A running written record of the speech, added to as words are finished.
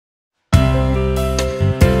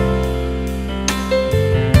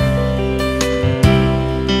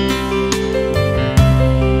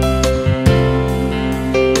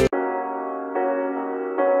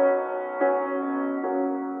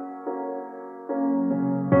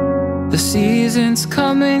The seasons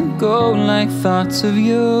come and go like thoughts of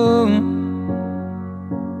you.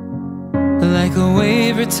 Like a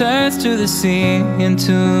wave returns to the sea,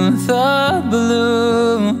 into the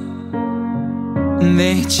blue.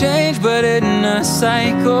 They change but in a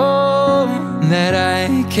cycle that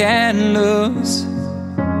I can't lose.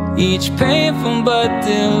 Each painful but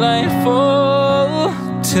delightful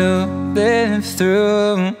to live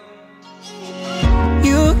through.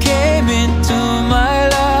 You came into my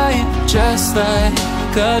life just like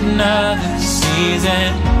another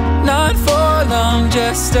season. Not for long,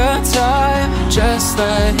 just a time, just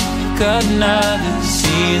like another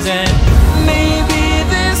season. Maybe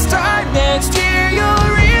this time next year you'll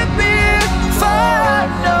reappear for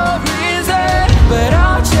no reason, but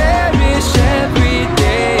I'll cherish every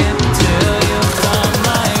day until you come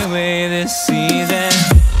my way this season.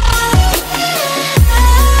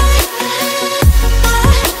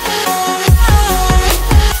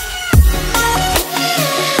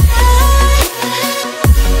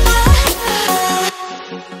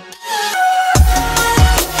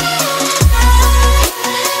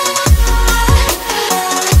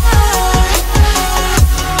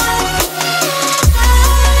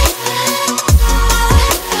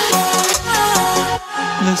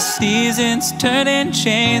 The seasons turn and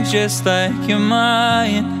change just like your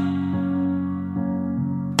mind.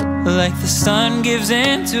 Like the sun gives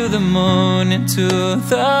into the moon, into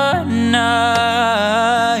the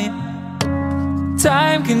night.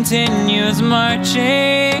 Time continues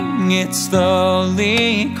marching, it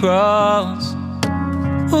slowly crawls.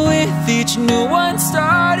 With each new one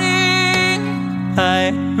starting,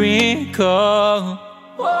 I recall.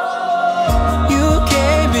 You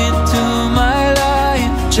came into my life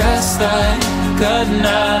just like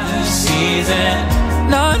another season.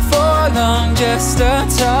 Not for long, just a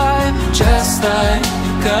time, just like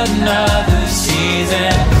another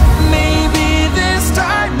season. Maybe this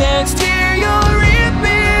time next year you'll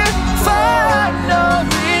reappear for no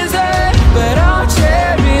reason, but I'll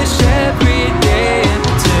cherish every day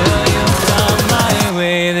until you come my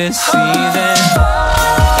way this season.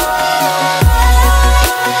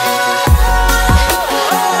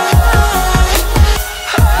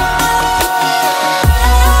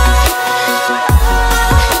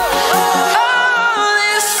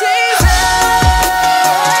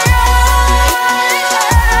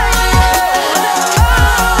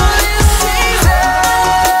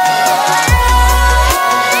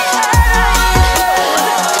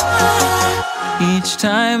 Each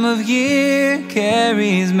time of year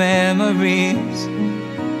carries memories,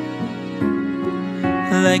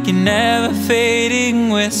 like a never fading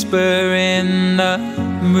whisper in the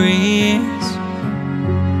breeze.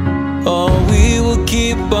 Oh, we will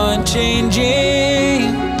keep on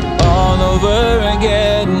changing all over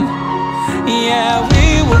again. Yeah,